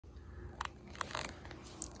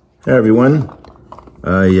Hey everyone,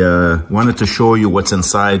 I wanted to show you what's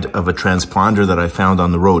inside of a transponder that I found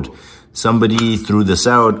on the road. Somebody threw this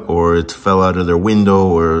out, or it fell out of their window,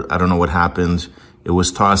 or I don't know what happened. It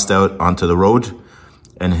was tossed out onto the road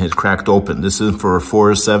and it had cracked open. This is for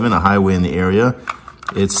 407, a highway in the area.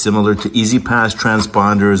 It's similar to E-ZPass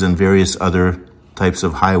transponders and various other types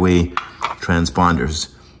of highway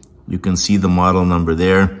transponders. You can see the model number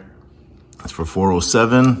there. It's for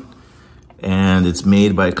 407. And it's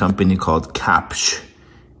made by a company called Kapsch,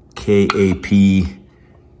 K-A-P-S-H,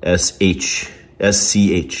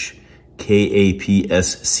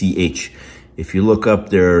 K-A-P-S-C-H. If you look up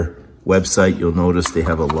their website, you'll notice they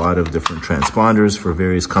have a lot of different transponders for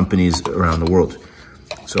various companies around the world.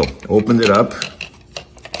 So, opened it up.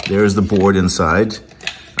 There's the board inside.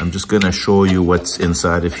 I'm just gonna show you what's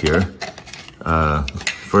inside of here.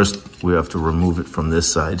 First, we have to remove it from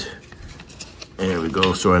this side. There we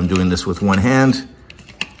go. So I'm doing this with one hand,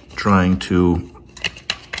 trying to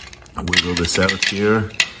wiggle this out here.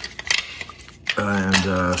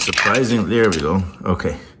 And surprisingly, there we go.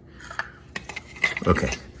 Okay.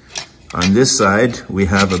 On this side, we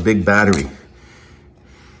have a big battery.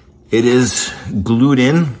 It is glued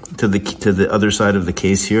in to the other side of the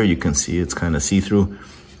case here. You can see it's kind of see-through.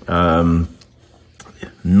 Not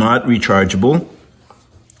rechargeable.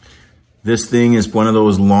 This thing is one of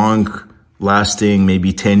those long-lasting,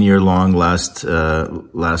 maybe 10-year long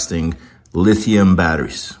lasting lithium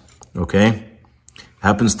batteries, okay?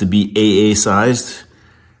 Happens to be AA sized,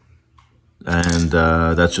 and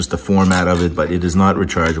that's just the format of it, but it is not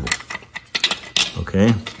rechargeable,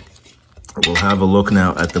 okay? We'll have a look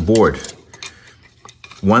now at the board.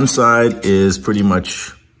 One side is pretty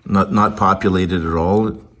much not populated at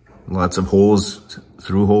all. Lots of holes,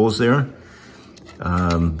 through holes there.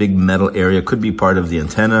 Big metal area, could be part of the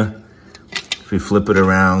antenna. If we flip it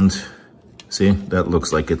around, see, that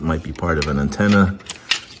looks like it might be part of an antenna.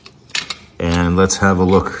 And let's have a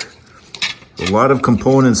look. A lot of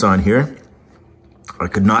components on here. I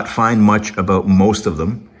could not find much about most of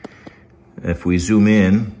them. If we zoom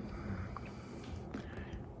in,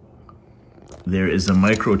 there is a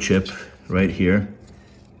microchip right here,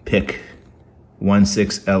 PIC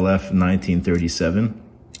 16LF1937.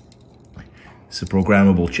 It's a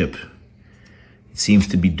programmable chip. It seems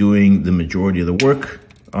to be doing the majority of the work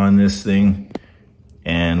on this thing.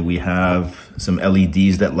 And we have some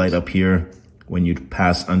LEDs that light up here when you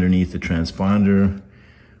pass underneath the transponder.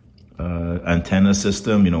 Antenna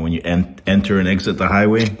system, you know, when you enter and exit the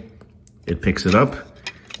highway, it picks it up.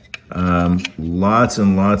 Lots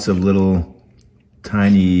and lots of little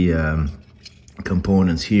tiny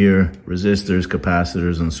components here, resistors,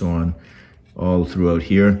 capacitors, and so on, all throughout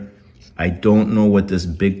here. I don't know what this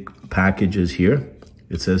big package is here.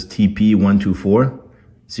 It says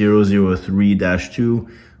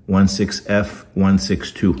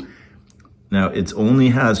TP124-003-216F162. Now, it only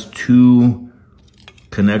has 2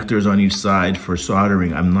 connectors on each side for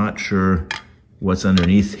soldering. I'm not sure what's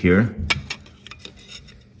underneath here.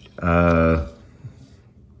 Got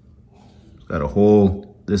a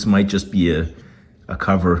hole. This might just be a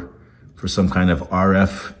cover for some kind of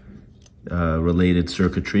RF related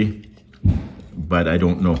circuitry, but I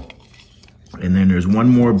don't know. And then there's one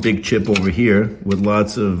more big chip over here with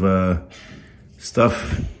lots of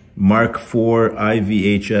stuff, Mark IV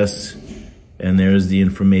IVHS, and there's the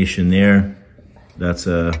information there. That's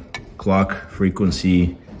a clock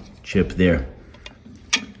frequency chip there.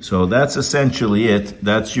 So that's essentially it.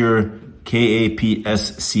 That's your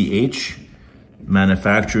KAPSCH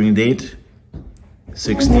manufacturing date,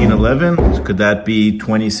 1611. Could that be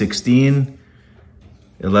 2016,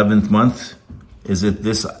 11th month? Is it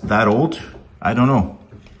that old? I don't know.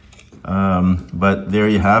 But there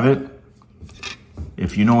you have it.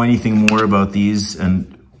 If you know anything more about these,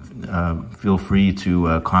 and feel free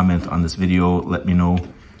to comment on this video, let me know.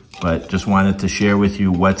 But just wanted to share with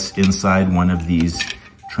you what's inside one of these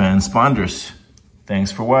transponders.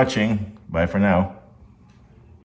 Thanks for watching. Bye for now.